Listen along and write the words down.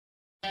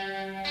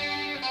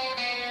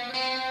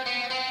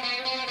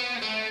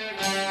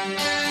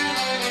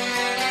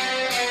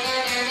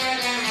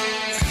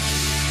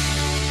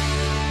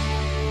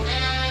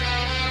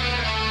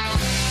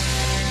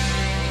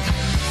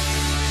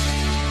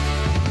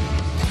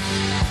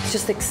it's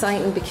just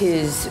exciting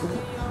because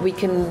we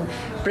can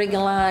bring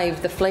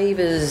alive the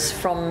flavours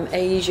from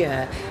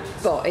Asia,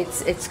 but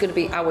it's going to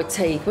be our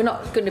take. We're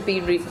not going to be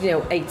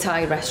a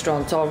Thai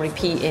restaurant or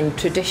repeating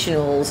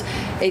traditionals.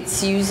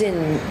 It's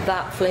using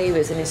that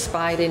flavours and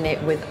inspiring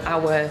it with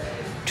our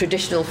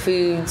traditional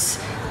foods.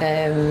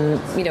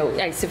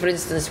 So for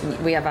instance,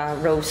 we have our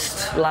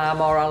roast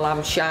lamb or our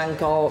lamb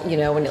shank, or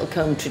and it'll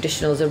come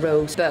traditional as a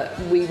roast, but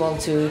we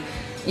want to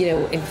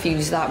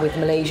infuse that with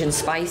Malaysian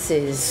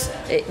spices,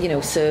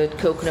 served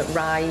coconut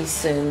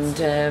rice and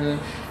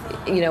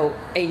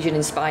Asian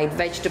inspired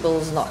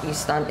vegetables, not you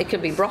stand. It can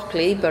be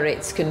broccoli, but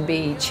it can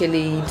be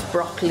chilied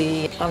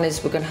broccoli. And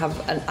we're going to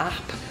have an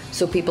app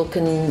so people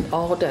can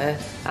order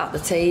at the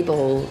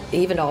table,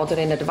 even order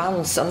in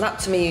advance. And that,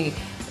 to me,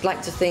 I'd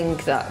like to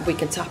think that we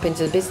can tap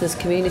into the business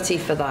community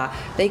for that.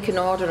 They can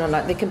order on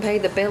that, they can pay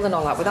the bill and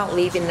all that without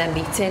leaving their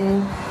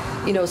meeting.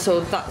 So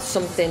that's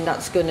something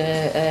that's going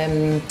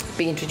to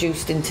be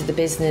introduced into the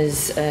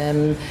business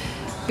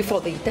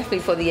definitely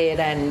before the year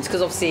ends,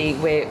 because obviously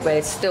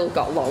we're still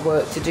got a lot of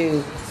work to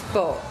do.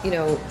 But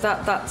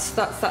that's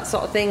that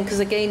sort of thing, because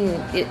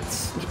again,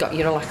 you've got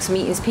your relaxed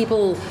meetings.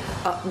 People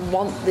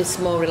want this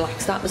more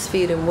relaxed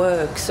atmosphere in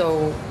work,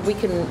 so we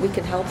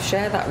can help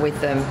share that with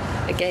them.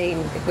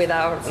 Again, with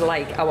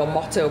our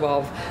motto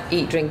of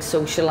eat, drink,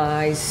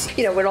 socialise.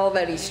 We're all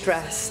very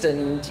stressed,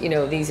 and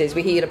these days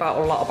we hear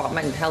a lot about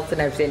mental health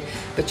and everything.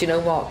 But you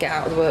know what? Get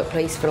out of the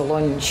workplace for a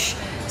lunch,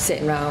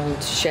 sitting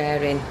around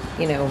sharing.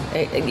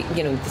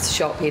 It's a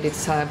short period of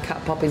time.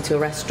 Can't pop into a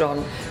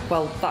restaurant.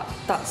 Well,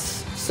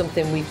 that's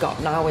something we've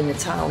got now in the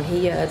town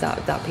here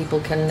that people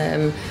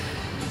can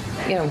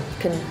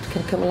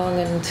come along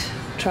and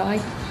try,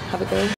 have a go.